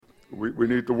We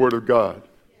need the Word of God.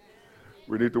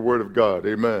 We need the Word of God.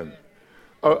 Amen.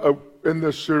 In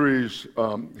this series,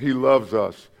 He Loves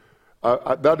Us.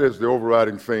 That is the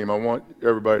overriding theme. I want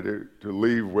everybody to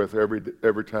leave with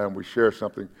every time we share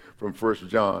something from 1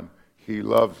 John. He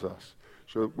loves us.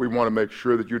 So we want to make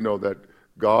sure that you know that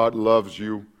God loves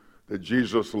you, that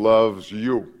Jesus loves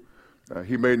you.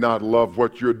 He may not love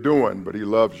what you're doing, but He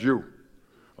loves you.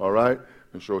 All right?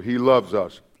 And so He loves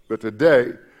us. But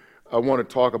today, I want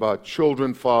to talk about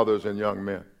children, fathers, and young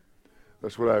men.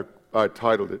 That's what I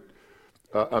titled it.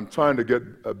 I'm trying to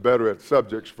get better at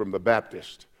subjects from the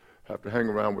Baptist. Have to hang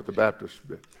around with the Baptists a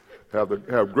bit.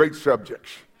 Have great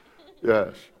subjects.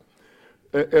 Yes.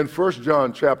 In 1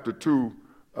 John chapter 2,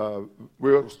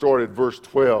 we'll start at verse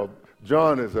 12.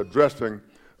 John is addressing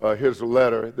his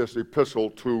letter, this epistle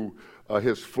to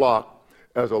his flock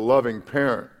as a loving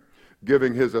parent,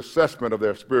 giving his assessment of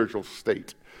their spiritual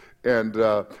state. And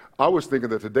I was thinking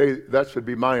that today that should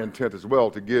be my intent as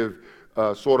well, to give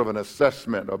sort of an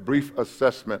assessment, a brief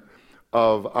assessment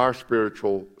of our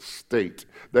spiritual state.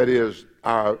 That is,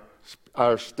 our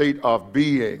state of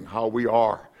being, how we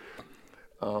are.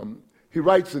 He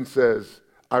writes and says,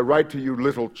 I write to you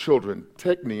little children.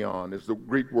 Teknion is the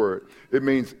Greek word. It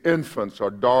means infants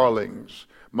or darlings.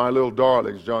 My little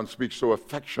darlings. John speaks so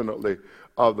affectionately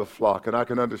of the flock, and I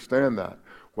can understand that.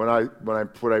 When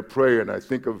I pray and I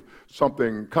think of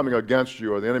something coming against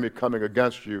you or the enemy coming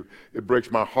against you, it breaks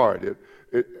my heart.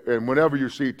 And whenever you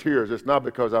see tears, it's not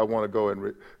because I want to go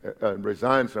and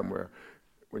resign somewhere.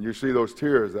 When you see those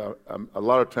tears, a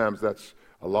lot of times there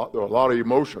are a lot of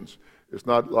emotions. It's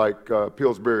not like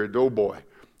Pillsbury Doughboy,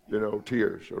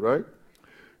 tears, all right?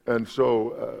 And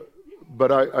so,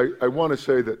 but I want to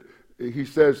say that he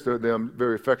says to them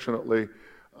very affectionately,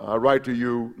 I write to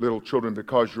you, little children,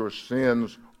 because your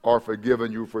sins are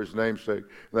forgiven you for his name's sake.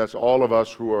 And that's all of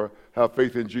us who have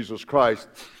faith in Jesus Christ.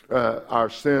 Our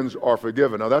sins are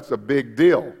forgiven. Now, that's a big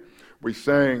deal. We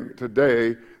sang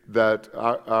today that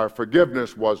our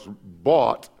forgiveness was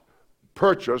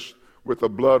purchased with the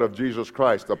blood of Jesus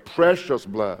Christ, the precious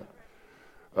blood,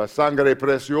 sangre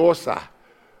preciosa,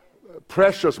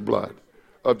 precious blood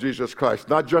of Jesus Christ,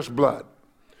 not just blood.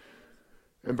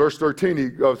 In verse 13, he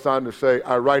goes on to say,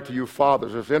 I write to you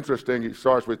fathers. It's interesting. He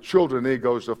starts with children, then he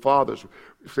goes to fathers.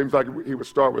 It seems like he would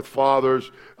start with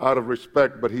fathers out of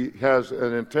respect, but he has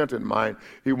an intent in mind.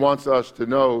 He wants us to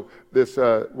know this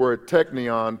word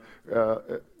teknion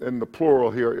in the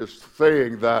plural here is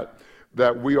saying that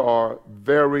we are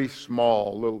very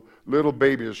small, little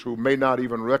babies who may not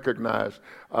even recognize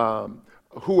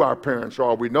who our parents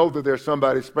are. We know that they're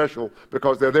somebody special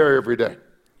because they're there every day.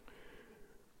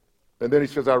 And then he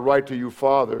says, I write to you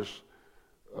fathers,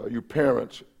 you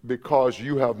parents, because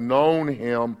you have known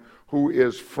him who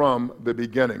is from the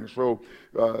beginning. So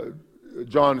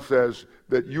John says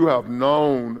that you have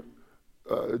known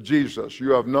Jesus. You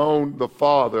have known the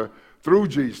Father through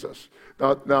Jesus.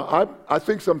 Now I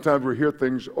think sometimes we hear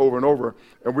things over and over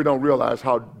and we don't realize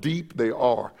how deep they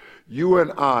are. You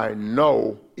and I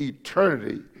know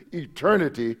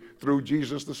eternity through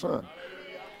Jesus the Son.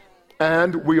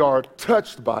 And we are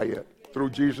touched by it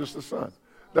through Jesus the Son.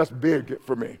 That's big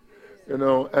for me, and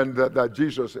that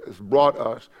Jesus has brought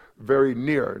us very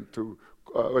near to,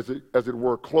 as it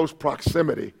were, close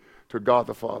proximity to God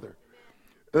the Father.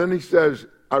 And then he says,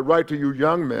 I write to you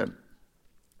young men.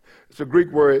 It's a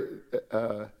Greek word,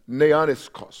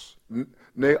 neoniskos.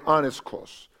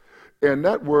 And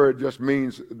that word just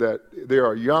means that there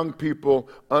are young people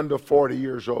under 40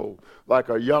 years old, like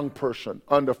a young person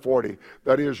under 40.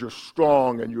 That is, you're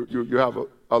strong and you have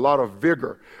a lot of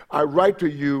vigor. I write to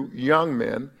you young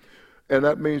men, and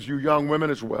that means you young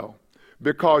women as well,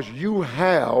 because you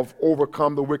have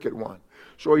overcome the wicked one.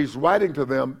 So he's writing to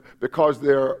them because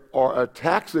there are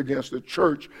attacks against the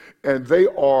church, and they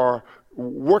are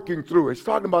working through. He's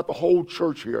talking about the whole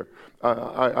church here.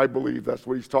 I believe that's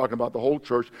what he's talking about, the whole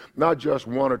church, not just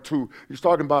one or two. He's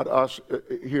talking about us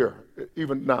here,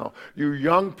 even now. You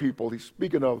young people, he's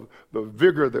speaking of the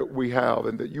vigor that we have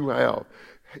and that you have.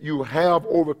 You have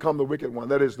overcome the wicked one.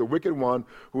 That is, the wicked one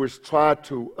who has tried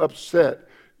to upset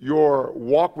your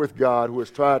walk with God, who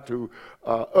has tried to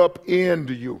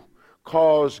upend you,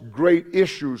 cause great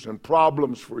issues and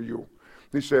problems for you.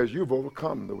 He says, you've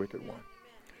overcome the wicked one.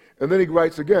 And then he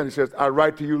writes again, he says, I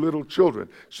write to you little children.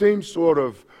 Seems sort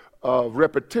of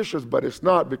repetitious, but it's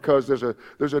not, because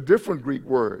there's a different Greek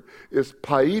word. It's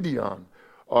paidion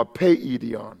or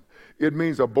paidion. It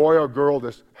means a boy or girl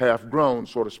that's half grown,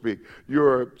 so to speak.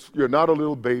 You're not a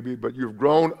little baby, but you've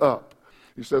grown up.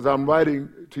 He says, I write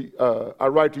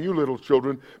to you, little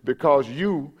children, because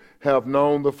you have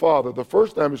known the Father. The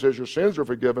first time he says your sins are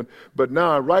forgiven, but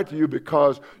now I write to you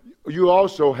because you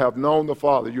also have known the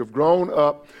Father. You've grown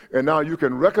up, and now you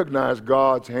can recognize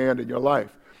God's hand in your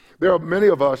life. There are many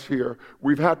of us here,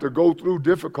 we've had to go through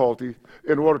difficulty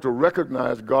in order to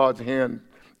recognize God's hand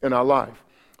in our life.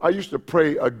 I used to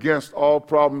pray against all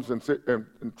problems and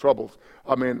troubles.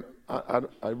 I mean,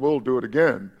 I will do it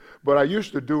again. But I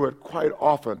used to do it quite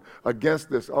often against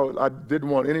this. Oh, I didn't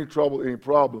want any trouble, any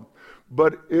problem.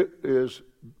 But it is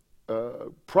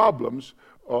problems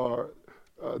that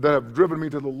have driven me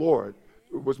to the Lord.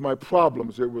 It was my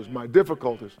problems. It was my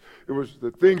difficulties. It was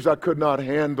the things I could not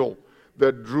handle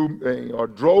that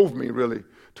drove me really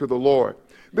to the Lord.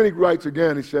 Then he writes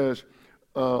again, he says,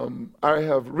 I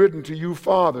have written to you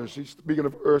fathers. He's speaking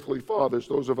of earthly fathers,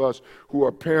 those of us who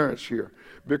are parents here,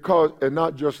 and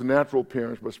not just natural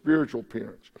parents, but spiritual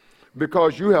parents,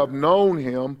 because you have known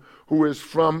him who is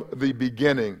from the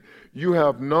beginning. You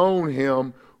have known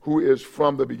him who is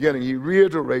from the beginning. He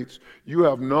reiterates, you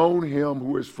have known him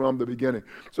who is from the beginning.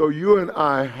 So you and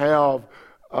I have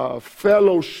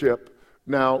fellowship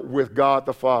now with God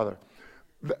the Father.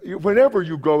 Whenever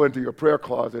you go into your prayer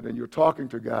closet and you're talking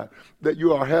to God, that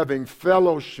you are having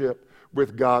fellowship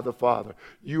with God the Father.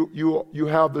 You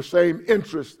have the same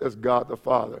interest as God the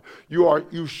Father.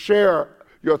 You share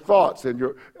your thoughts and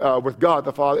with God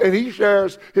the Father, and he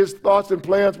shares his thoughts and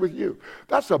plans with you.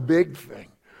 That's a big thing.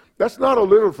 That's not a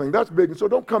little thing. That's big. And so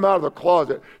don't come out of the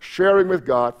closet sharing with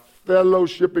God,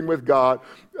 fellowshipping with God,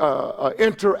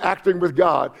 interacting with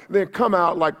God, and then come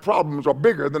out like problems are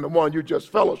bigger than the one you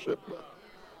just fellowshiped with.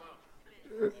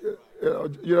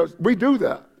 We do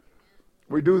that.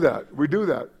 We do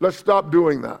that. Let's stop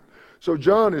doing that. So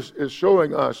John is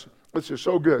showing us, this is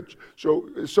so good. So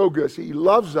it's so good. See, he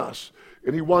loves us,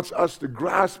 and he wants us to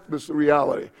grasp this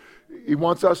reality. He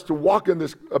wants us to walk in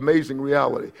this amazing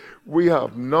reality. We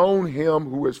have known him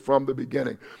who is from the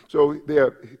beginning. So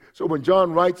when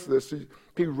John writes this,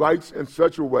 he writes in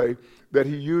such a way that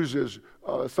he uses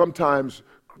sometimes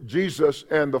Jesus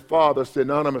and the Father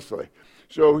synonymously.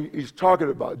 So he's talking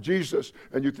about Jesus,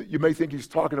 and you may think he's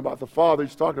talking about the Father.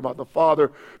 He's talking about the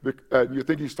Father, and you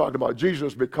think he's talking about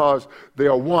Jesus because they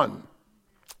are one.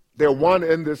 They're one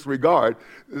in this regard.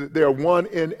 They're one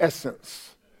in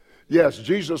essence. Yes,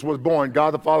 Jesus was born.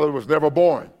 God the Father was never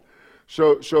born.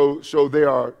 So they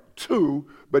are two,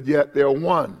 but yet they're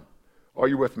one. Are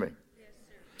you with me?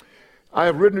 I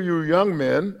have written to you young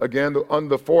men, again,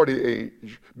 under 40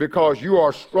 age, because you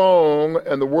are strong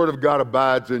and the word of God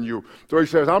abides in you. So he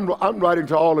says, I'm writing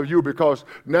to all of you because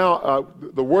now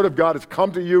the word of God has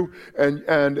come to you and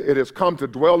it has come to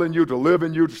dwell in you, to live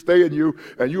in you, to stay in you,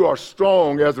 and you are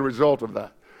strong as a result of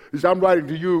that. He says, I'm writing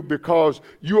to you because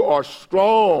you are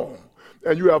strong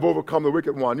and you have overcome the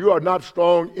wicked one. You are not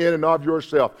strong in and of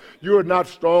yourself. You are not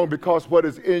strong because what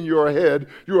is in your head.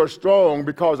 You are strong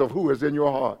because of who is in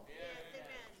your heart.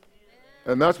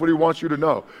 And that's what he wants you to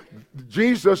know.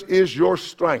 Jesus is your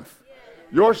strength.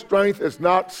 Your strength is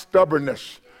not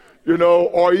stubbornness,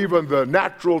 or even the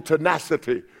natural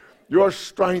tenacity. Your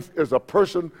strength is a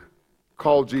person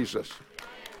called Jesus.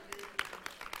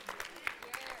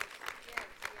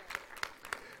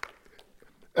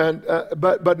 And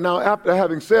but now after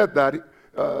having said that,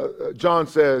 John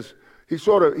says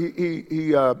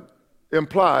he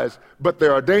implies, but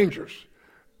there are dangers.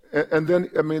 And then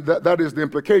that is the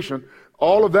implication.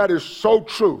 All of that is so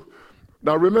true.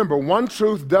 Now remember, one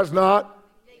truth does not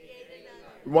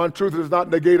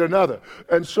negate another.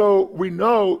 And so we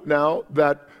know now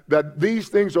that these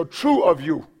things are true of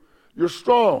you. You're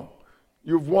strong.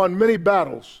 You've won many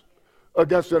battles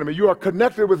against the enemy. You are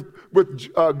connected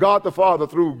with God the Father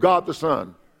through God the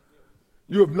Son.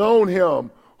 You have known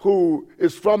him who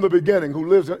is from the beginning, who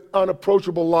lives in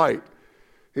unapproachable light.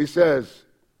 He says,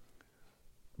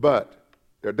 but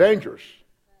they're dangerous.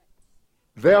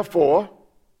 Therefore,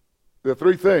 there are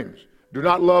three things. Do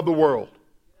not love the world,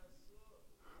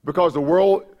 because the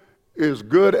world is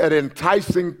good at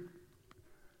enticing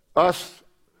us,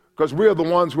 because we are the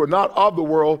ones who are not of the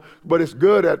world, but it's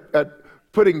good at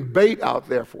putting bait out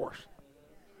there for us.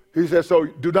 He says, so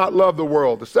do not love the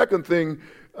world. The second thing,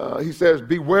 he says,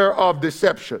 beware of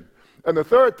deception. And the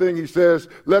third thing, he says,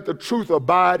 let the truth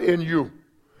abide in you.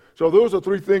 So those are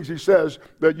three things he says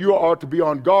that you are to be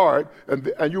on guard,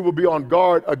 and you will be on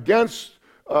guard against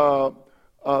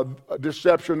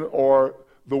deception or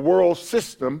the world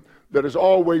system that is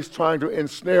always trying to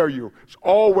ensnare you. It's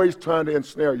always trying to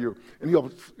ensnare you. And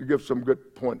he'll give some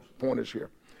good pointers here.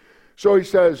 So he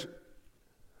says,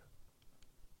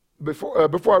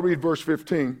 before I read verse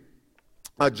 15,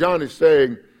 John is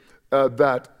saying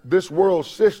that this world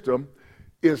system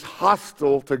is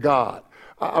hostile to God.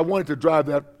 I wanted to drive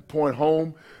that point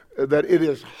home, that it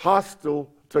is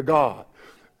hostile to God.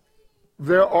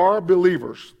 There are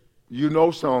believers, you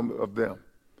know some of them.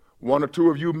 One or two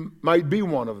of you might be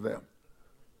one of them.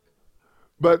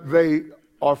 But they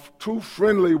are too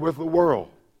friendly with the world.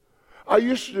 I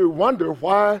used to wonder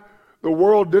why the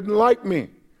world didn't like me.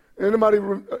 Anybody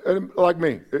like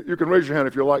me? You can raise your hand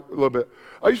if you like a little bit.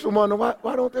 I used to wonder,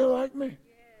 why don't they like me?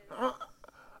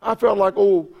 I felt like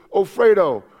old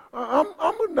Fredo. I'm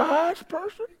a nice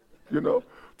person, you know.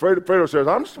 Fredo says,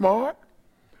 I'm smart,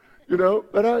 you know,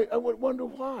 but I would wonder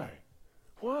why.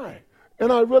 Why?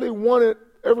 And I really wanted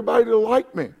everybody to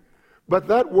like me. But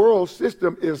that world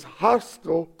system is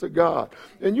hostile to God.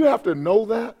 And you have to know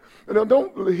that. And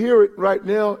don't hear it right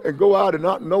now and go out and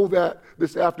not know that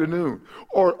this afternoon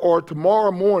or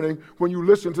tomorrow morning when you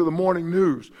listen to the morning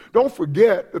news. Don't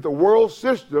forget that the world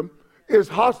system is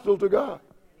hostile to God.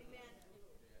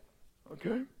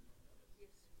 Okay?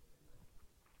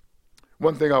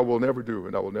 One thing I will never do,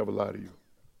 and I will never lie to you.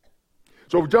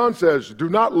 So John says, do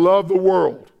not love the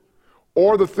world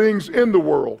or the things in the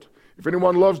world. If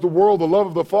anyone loves the world, the love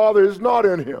of the Father is not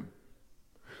in him.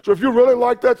 So if you really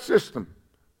like that system,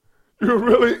 you're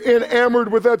really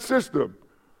enamored with that system,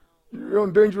 you're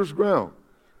on dangerous ground.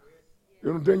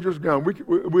 You're on dangerous ground.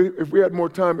 If we had more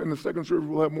time in the second service,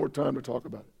 we'll have more time to talk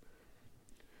about it.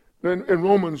 Then in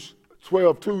Romans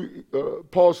 12:2,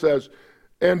 Paul says,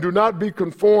 and do not be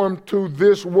conformed to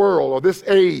this world or this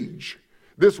age,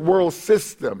 this world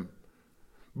system,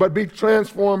 but be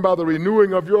transformed by the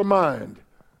renewing of your mind.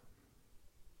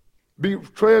 Be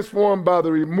transformed by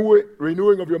the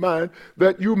renewing of your mind,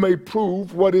 that you may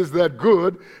prove what is that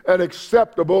good and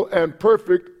acceptable and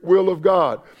perfect will of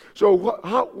God. So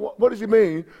what does he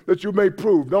mean that you may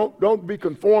prove? Don't be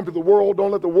conformed to the world. Don't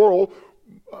let the world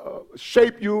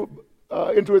shape you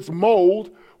into its mold.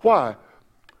 Why?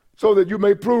 So that you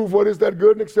may prove what is that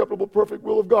good and acceptable, perfect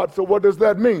will of God. So what does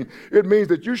that mean? It means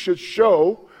that you should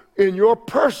show in your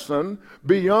person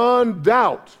beyond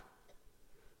doubt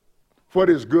what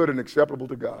is good and acceptable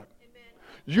to God. Amen.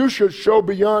 You should show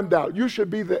beyond doubt. You should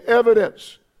be the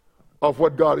evidence of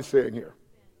what God is saying here.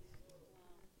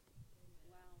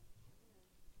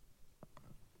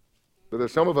 But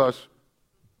there's some of us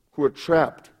who are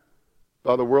trapped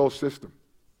by the world system.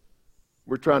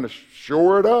 We're trying to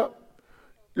shore it up.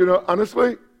 You know,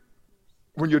 honestly,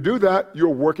 when you do that, you're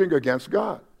working against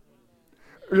God.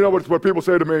 You know what people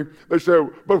say to me? They say,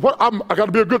 but I got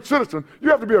to be a good citizen. You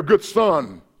have to be a good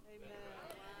son.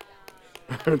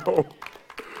 You know,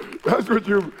 that's what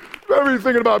you're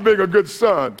thinking about, being a good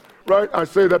son, right? I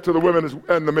say that to the women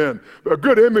and the men. A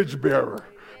good image bearer.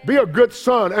 Be a good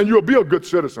son and you'll be a good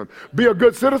citizen. Be a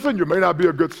good citizen, you may not be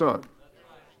a good son.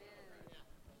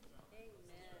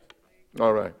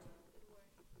 All right.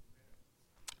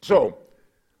 So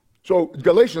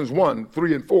Galatians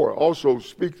 1:3-4 also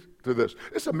speaks to this.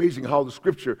 It's amazing how the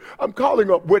scripture, I'm calling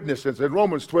up witnesses in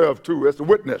Romans 12:2 as a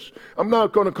witness. I'm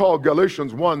not going to call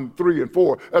Galatians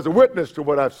 1:3-4 as a witness to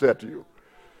what I've said to you.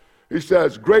 He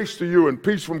says, grace to you and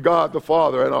peace from God the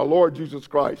Father and our Lord Jesus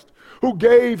Christ, who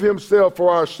gave himself for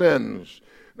our sins.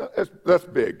 Now, that's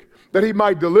big. That he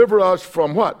might deliver us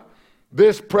from what?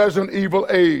 This present evil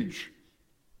age.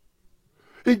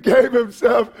 He gave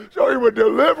himself so he would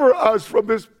deliver us from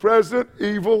this present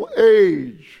evil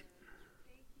age.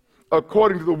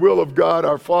 According to the will of God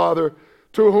our Father,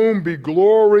 to whom be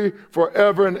glory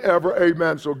forever and ever.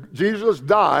 Amen. So Jesus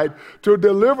died to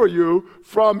deliver you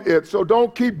from it. So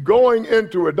don't keep going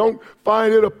into it. Don't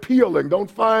find it appealing.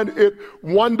 Don't find it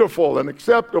wonderful and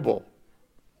acceptable.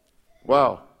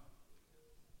 Wow.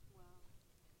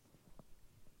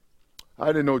 I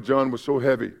didn't know John was so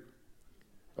heavy.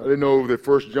 I didn't know that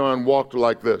 1 John walked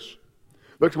like this.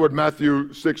 Look at what Matthew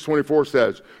 6:24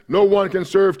 says. No one can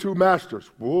serve two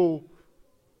masters. Whoa.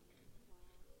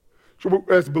 So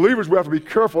as believers, we have to be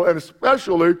careful, and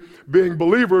especially being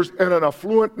believers in an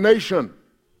affluent nation.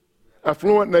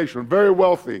 Affluent nation, very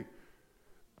wealthy.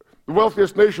 The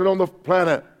wealthiest nation on the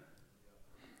planet.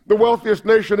 The wealthiest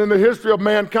nation in the history of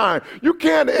mankind. You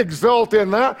can't exult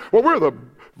in that. Well, we're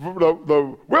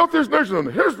the wealthiest nation in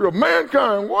the history of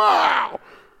mankind. Wow.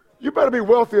 You better be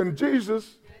wealthy in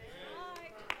Jesus.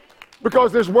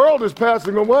 Because this world is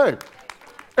passing away.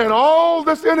 And all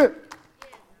that's in it.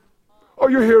 Are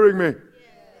you hearing me?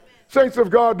 Saints of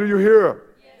God, do you hear?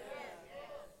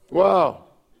 Wow.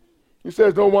 He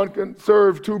says no one can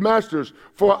serve two masters,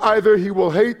 for either he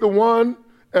will hate the one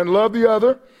and love the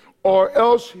other, or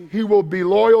else he will be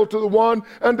loyal to the one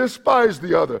and despise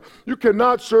the other. You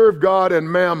cannot serve God and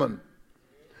mammon.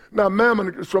 Now,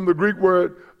 mammon is from the Greek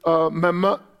word mammonas.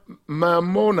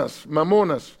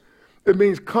 It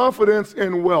means confidence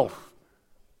in wealth.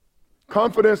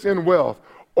 Confidence in wealth.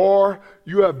 Or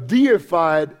you have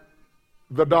deified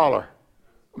the dollar.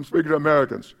 I'm speaking to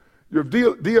Americans. You have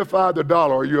deified the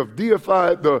dollar, or you have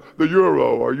deified the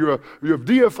euro, or you have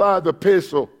deified the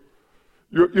peso.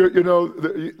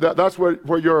 That's where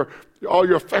all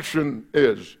your affection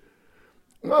is.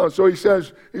 No, so he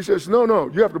says, no,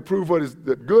 you have to prove what is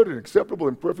the good and acceptable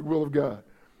and perfect will of God.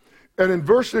 And in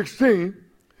verse 16,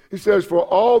 he says, for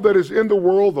all that is in the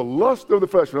world, the lust of the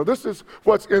flesh. Now, this is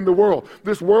what's in the world.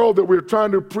 This world that we're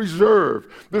trying to preserve.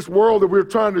 This world that we're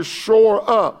trying to shore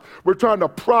up. We're trying to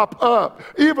prop up.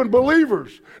 Even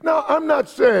believers. Now, I'm not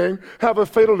saying have a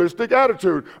fatalistic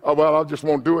attitude. Oh, well, I just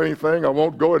won't do anything. I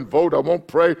won't go and vote. I won't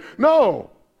pray. No,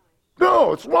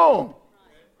 it's wrong.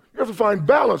 You have to find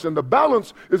balance, and the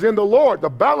balance is in the Lord. The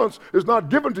balance is not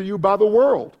given to you by the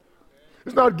world.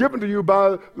 It's not given to you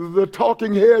by the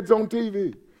talking heads on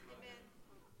TV.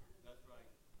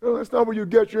 No, that's not where you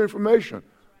get your information.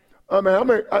 I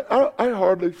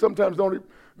hardly sometimes don't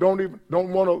want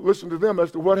to listen to them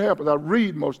as to what happens. I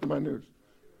read most of my news,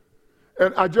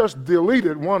 and I just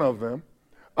deleted one of them.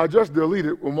 I just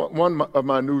deleted one of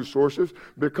my news sources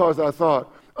because I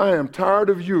thought, I am tired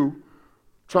of you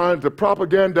trying to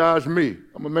propagandize me.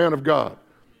 I'm a man of God.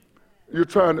 You're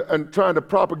trying to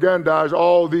propagandize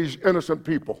all these innocent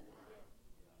people.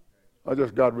 I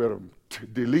just got rid of them,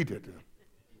 deleted them.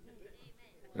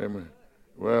 Amen.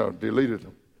 Well, deleted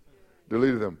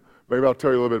them. Maybe I'll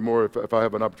tell you a little bit more if I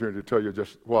have an opportunity to tell you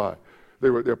just why.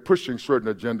 They're pushing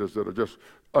certain agendas that are just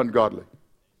ungodly.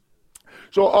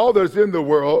 So all that's in the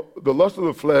world, the lust of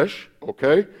the flesh,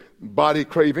 okay, body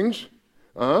cravings,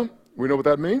 we know what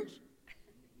that means?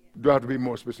 Do I have to be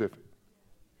more specific?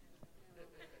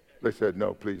 They said,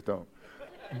 no, please don't.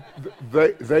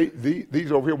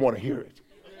 These over here want to hear it.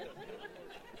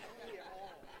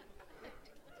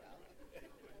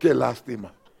 Qué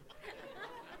lástima.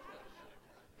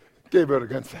 Qué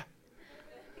vergüenza.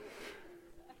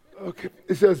 Okay,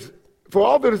 it says, for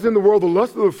all that is in the world, the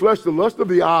lust of the flesh, the lust of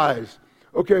the eyes.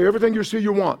 Okay, everything you see,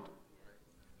 you want.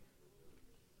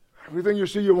 Everything you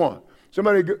see, you want.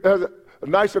 Somebody has a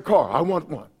nicer car. I want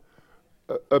one.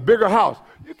 A bigger house.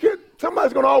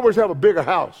 Somebody's going to always have a bigger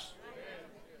house.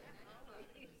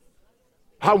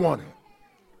 I want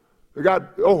it.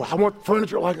 I want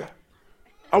furniture like that.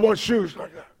 I want shoes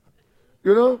like that.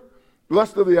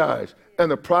 Lust of the eyes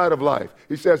and the pride of life.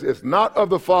 He says it's not of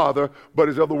the Father, but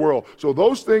is of the world. So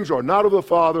those things are not of the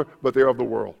Father, but they're of the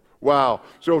world. Wow.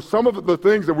 So some of the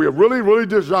things that we have really, really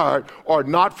desired are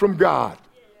not from God.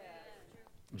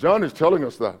 John is telling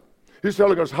us that. He's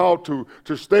telling us how to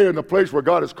stay in the place where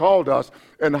God has called us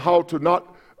and how to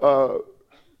not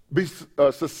be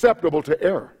susceptible to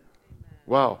error.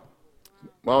 Wow.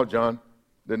 Wow, John.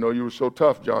 Didn't know you were so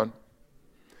tough, John.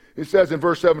 He says in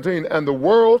verse 17, and the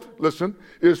world, listen,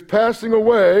 is passing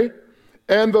away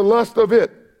and the lust of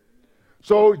it.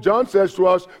 So John says to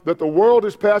us that the world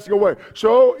is passing away.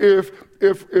 So if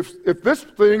this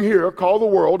thing here called the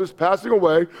world is passing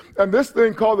away and this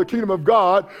thing called the kingdom of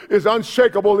God is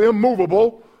unshakable,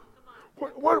 immovable,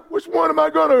 which one am I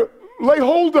going to lay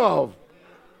hold of?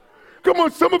 Come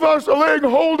on, some of us are laying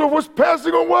hold of what's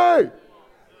passing away.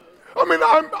 I mean,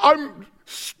 I'm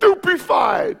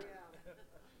stupefied.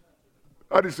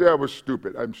 I didn't say I was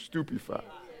stupid. I'm stupefied.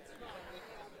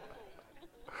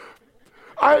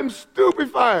 I'm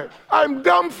stupefied. I'm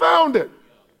dumbfounded.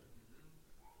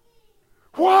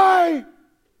 Why?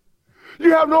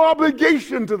 You have no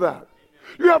obligation to that.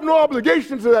 You have no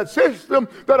obligation to that system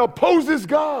that opposes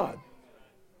God.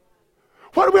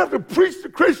 Why do we have to preach to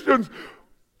Christians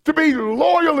to be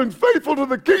loyal and faithful to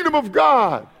the kingdom of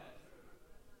God?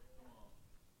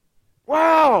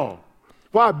 Wow.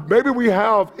 Why? Maybe we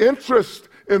have interest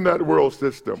in that world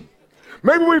system.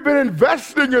 Maybe we've been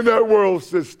investing in that world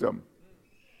system.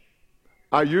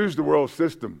 I use the world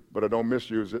system, but I don't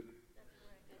misuse it.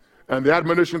 And the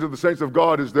admonition to the saints of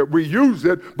God is that we use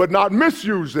it, but not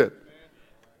misuse it.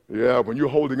 Yeah, when you're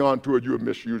holding on to it, you're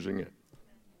misusing it.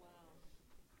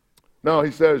 Now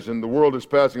he says, and the world is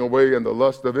passing away and the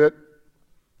lust of it,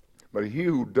 but he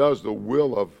who does the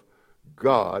will of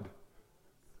God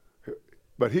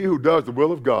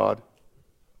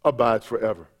abides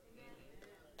forever.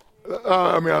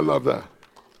 I love that.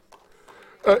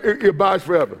 It abides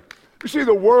forever. You see,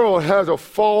 the world has a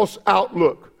false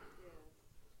outlook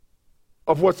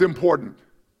of what's important.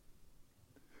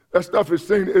 That stuff is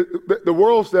seen. The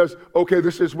world says, okay,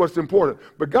 this is what's important.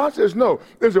 But God says no.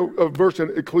 There's a verse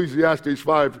in Ecclesiastes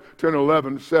 5, 10,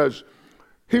 11 that says,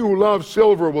 he who loves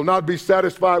silver will not be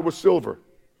satisfied with silver.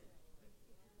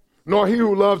 nor he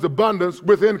who loves abundance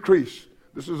with increase.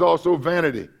 This is also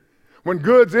vanity. When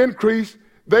goods increase,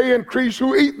 they increase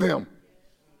who eat them.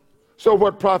 So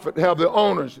what profit have the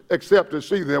owners except to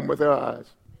see them with their eyes?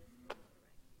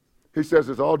 He says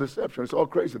it's all deception. It's all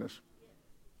craziness.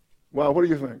 Wow, what do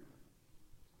you think?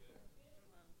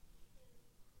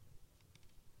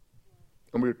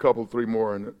 And we'll couple three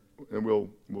more and we'll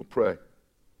pray.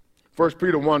 1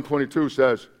 Peter 1:22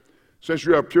 says, since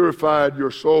you have purified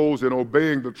your souls in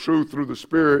obeying the truth through the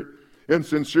Spirit in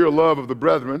sincere love of the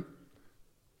brethren,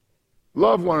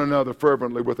 love one another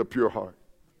fervently with a pure heart.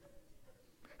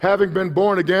 Having been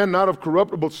born again, not of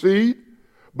corruptible seed,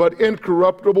 but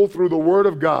incorruptible through the word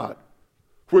of God,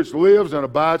 which lives and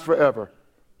abides forever.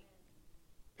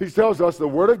 He tells us the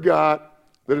word of God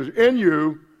that is in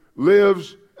you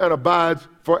lives and abides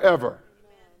forever.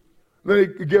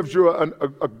 Then he gives you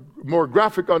a more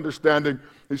graphic understanding.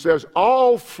 He says,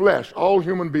 all flesh, all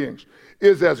human beings,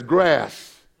 is as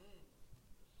grass.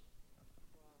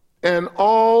 And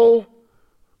all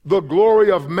the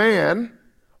glory of man,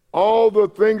 all the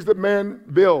things that man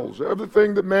builds,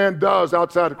 everything that man does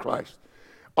outside of Christ,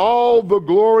 all the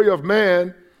glory of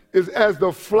man is as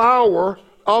the flower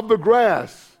of the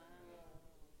grass.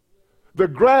 The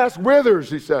grass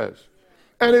withers, he says,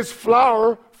 and its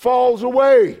flower falls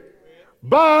away.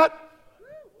 But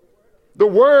the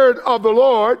word of the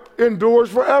Lord endures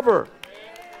forever.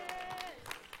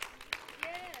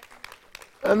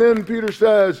 And then Peter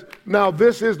says, now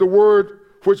this is the word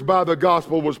which by the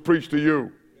gospel was preached to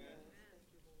you.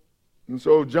 And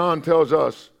so John tells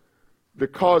us,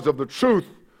 because of the truth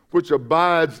which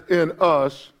abides in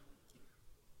us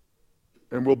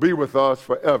and will be with us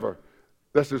forever.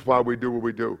 This is why we do what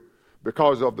we do.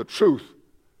 Because of the truth.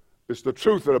 It's the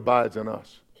truth that abides in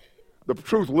us. The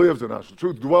truth lives in us. The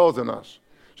truth dwells in us.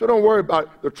 So don't worry about it.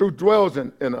 The truth dwells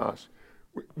in us.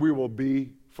 We will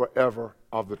be forever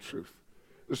of the truth.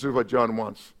 This is what John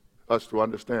wants us to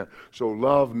understand. So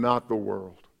love not the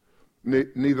world,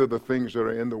 neither the things that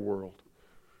are in the world.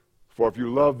 For if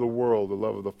you love the world, the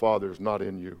love of the Father is not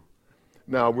in you.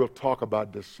 Now, we'll talk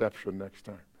about deception next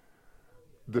time.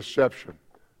 Deception.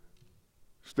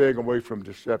 Staying away from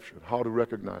deception. How to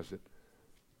recognize it.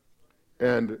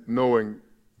 And knowing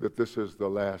that this is the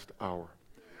last hour.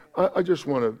 I just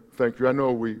want to thank you. I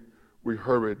know we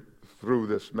hurried through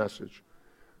this message.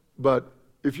 But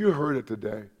if you heard it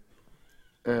today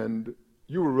and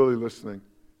you were really listening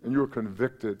and you were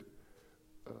convicted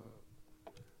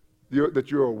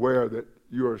that you're aware that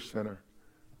you're a sinner,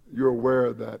 you're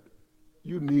aware that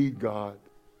you need God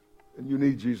and you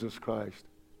need Jesus Christ,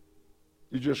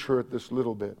 you just heard this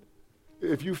little bit.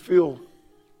 If you feel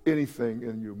anything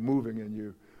in you, moving in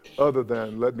you, other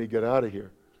than let me get out of here,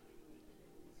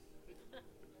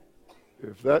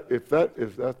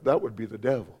 that would be the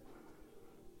devil.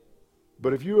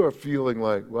 But if you are feeling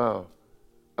like, wow,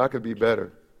 I could be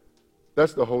better,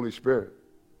 that's the Holy Spirit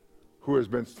who has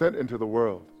been sent into the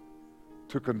world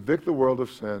to convict the world of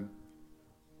sin,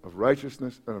 of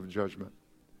righteousness, and of judgment.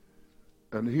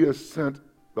 And he has sent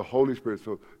the Holy Spirit.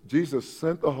 So Jesus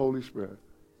sent the Holy Spirit.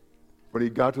 When he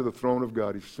got to the throne of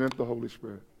God, he sent the Holy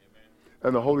Spirit. Amen.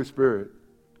 And the Holy Spirit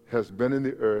has been in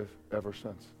the earth ever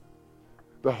since.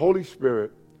 The Holy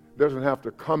Spirit doesn't have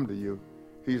to come to you.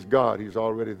 He's God. He's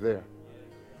already there.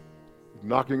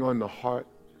 Knocking on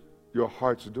your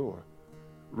heart's door,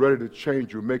 ready to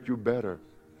change you, make you better,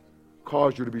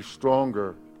 cause you to be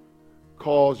stronger,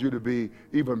 cause you to be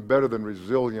even better than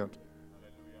resilient,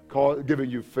 giving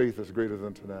you faith that's greater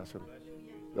than tenacity.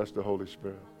 That's the Holy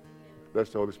Spirit. That's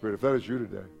the Holy Spirit. If that is you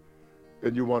today,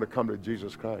 and you want to come to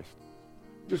Jesus Christ,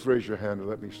 just raise your hand and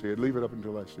let me see it. Leave it up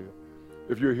until I see it.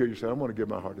 If you're here, you say, I want to give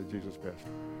my heart to Jesus Christ.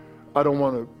 I don't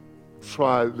want to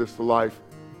try this life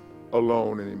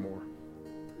alone anymore.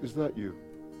 Is that you?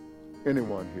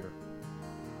 Anyone here?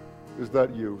 Is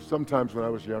that you? Sometimes when I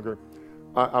was younger,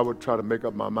 I would try to make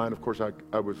up my mind. Of course, I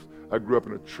grew up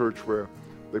in a church where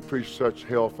they preached such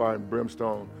hellfire and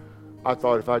brimstone. I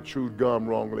thought if I chewed gum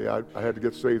wrongly, I had to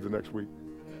get saved the next week.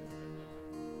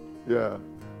 Yeah,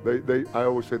 I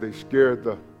always say they scared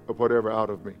the whatever out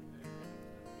of me.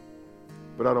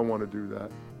 But I don't want to do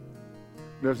that.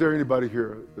 Now, is there anybody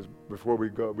here, before we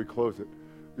close it,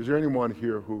 is there anyone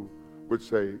here who would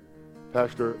say,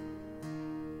 Pastor,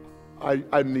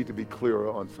 I need to be clearer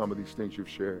on some of these things you've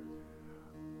shared.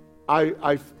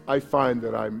 I find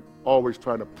that I'm always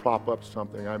trying to prop up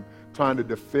something. I'm trying to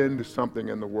defend something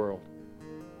in the world.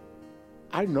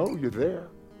 I know you're there.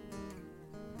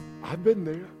 I've been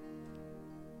there.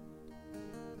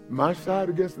 My side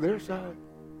against their side.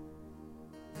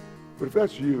 But if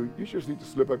that's you, you just need to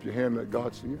slip up your hand and let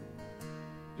God see it.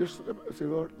 Just slip up and say,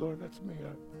 Lord, that's me.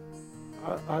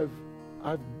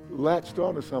 I've latched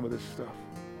onto some of this stuff.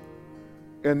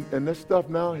 And this stuff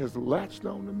now has latched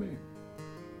on to me.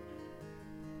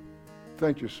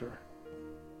 Thank you, sir.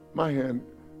 My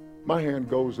hand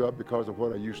goes up because of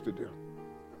what I used to do.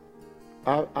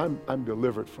 I'm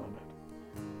delivered from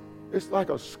it. It's like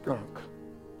a skunk.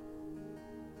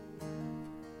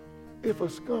 If a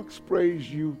skunk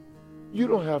sprays you, you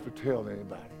don't have to tell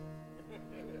anybody.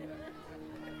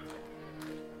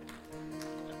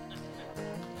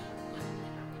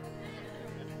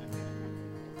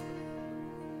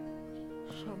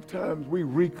 Sometimes we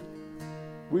reek,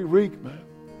 man.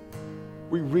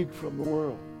 We reek from the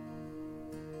world.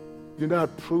 You're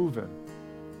not proven.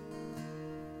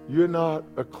 You're not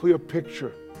a clear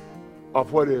picture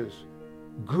of what is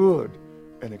good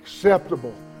and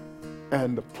acceptable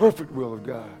and the perfect will of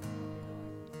God.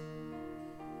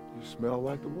 You smell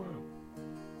like the world.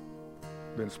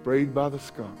 Been sprayed by the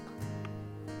skunk.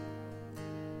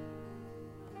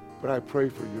 But I pray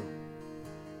for you.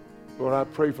 Lord, I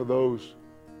pray for those,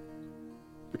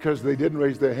 because they didn't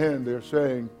raise their hand, they're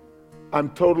saying,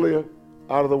 I'm totally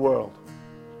out of the world.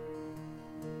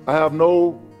 I have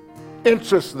no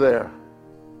interest there.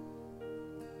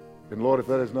 And Lord, if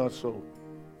that is not so,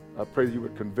 I pray that you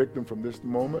would convict them from this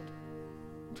moment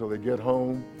until they get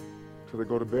home, until they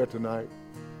go to bed tonight,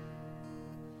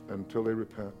 until they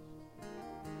repent.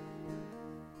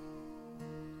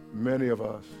 Many of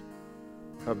us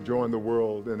have joined the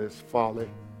world in its folly.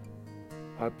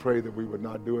 I pray that we would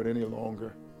not do it any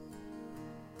longer.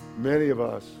 Many of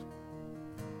us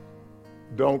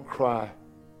don't cry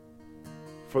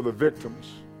for the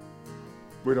victims.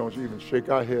 We don't even shake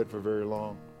our head for very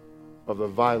long of the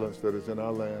violence that is in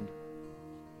our land.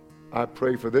 I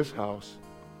pray for this house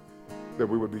that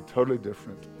we would be totally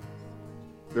different,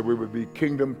 that we would be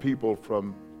kingdom people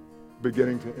from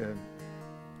beginning to end.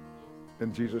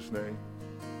 In Jesus' name,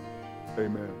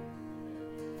 amen.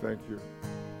 Thank you.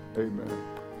 Amen.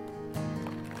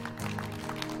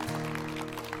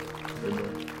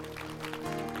 Amen.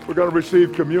 We're going to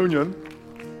receive communion,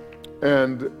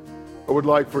 and I would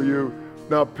like for you,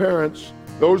 now parents,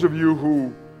 those of you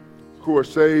who are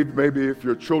saved, maybe if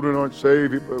your children aren't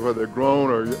saved, whether they're grown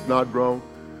or not grown,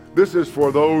 this is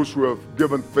for those who have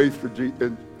given faith to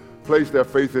and placed their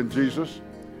faith in Jesus.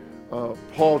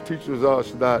 Paul teaches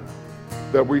us that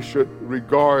we should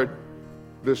regard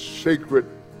this sacred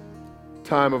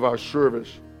time of our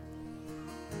service.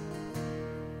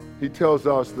 He tells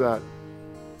us that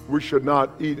we should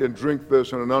not eat and drink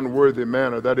this in an unworthy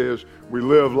manner. That is, we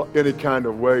live any kind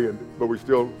of way, but we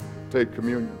still take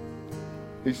communion.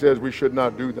 He says we should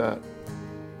not do that,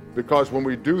 because when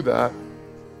we do that,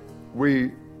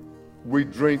 we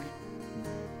drink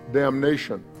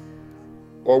damnation,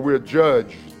 or we're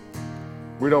judged.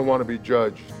 We don't want to be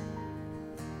judged.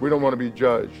 We don't want to be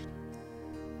judged.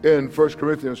 In 1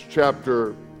 Corinthians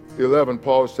chapter 11,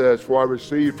 Paul says, for I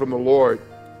received from the Lord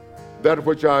that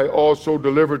which I also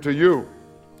delivered to you,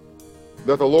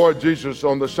 that the Lord Jesus,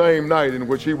 on the same night in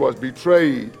which he was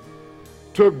betrayed,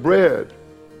 took bread,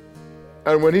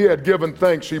 and when he had given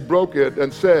thanks, he broke it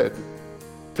and said,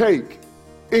 take,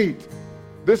 eat.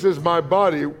 This is my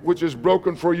body, which is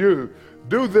broken for you.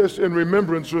 Do this in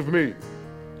remembrance of me.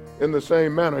 In the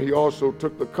same manner, he also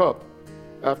took the cup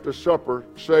after supper,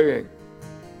 saying,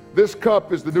 this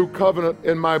cup is the new covenant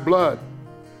in my blood.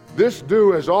 This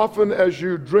do as often as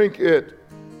you drink it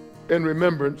in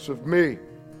remembrance of me.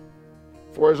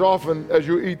 For as often as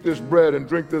you eat this bread and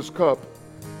drink this cup,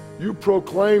 you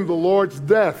proclaim the Lord's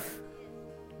death.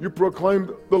 You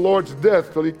proclaim the Lord's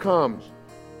death till he comes.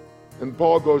 And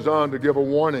Paul goes on to give a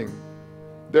warning.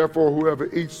 Therefore,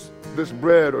 whoever eats this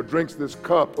bread or drinks this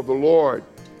cup of the Lord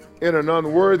in an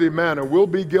unworthy manner will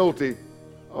be guilty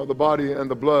of the body and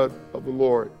the blood of the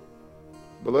Lord.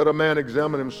 But let a man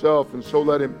examine himself, and so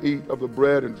let him eat of the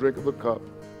bread and drink of the cup.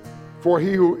 For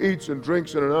he who eats and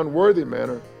drinks in an unworthy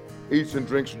manner eats and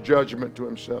drinks judgment to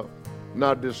himself,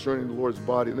 not discerning the Lord's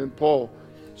body. And then Paul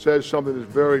says something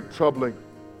that's very troubling.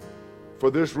 For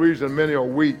this reason many are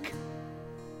weak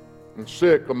and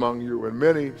sick among you, and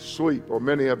many sleep, or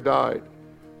many have died,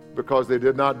 because they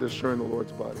did not discern the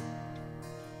Lord's body.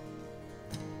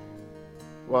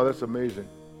 Wow, that's amazing.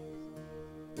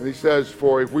 And he says,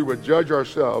 for if we would judge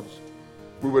ourselves,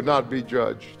 we would not be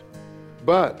judged.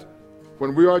 But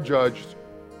when we are judged,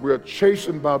 we are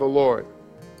chastened by the Lord,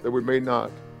 that we may not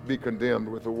be condemned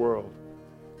with the world.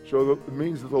 So it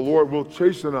means that the Lord will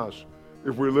chasten us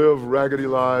if we live raggedy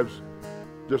lives,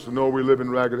 just to know we live in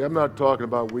raggedy. I'm not talking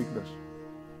about weakness.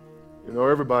 You know,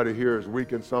 everybody here is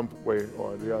weak in some way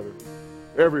or the other.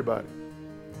 Everybody.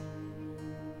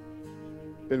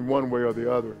 in one way or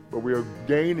the other, but we are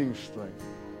gaining strength.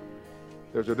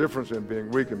 There's a difference in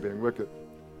being weak and being wicked.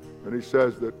 And he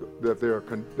says that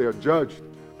they are judged.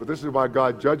 But this is why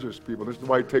God judges people. This is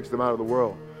why he takes them out of the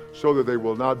world, so that they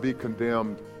will not be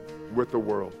condemned with the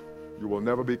world. You will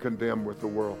never be condemned with the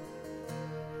world.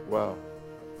 Wow.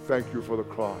 Thank you for the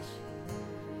cross.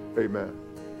 Amen.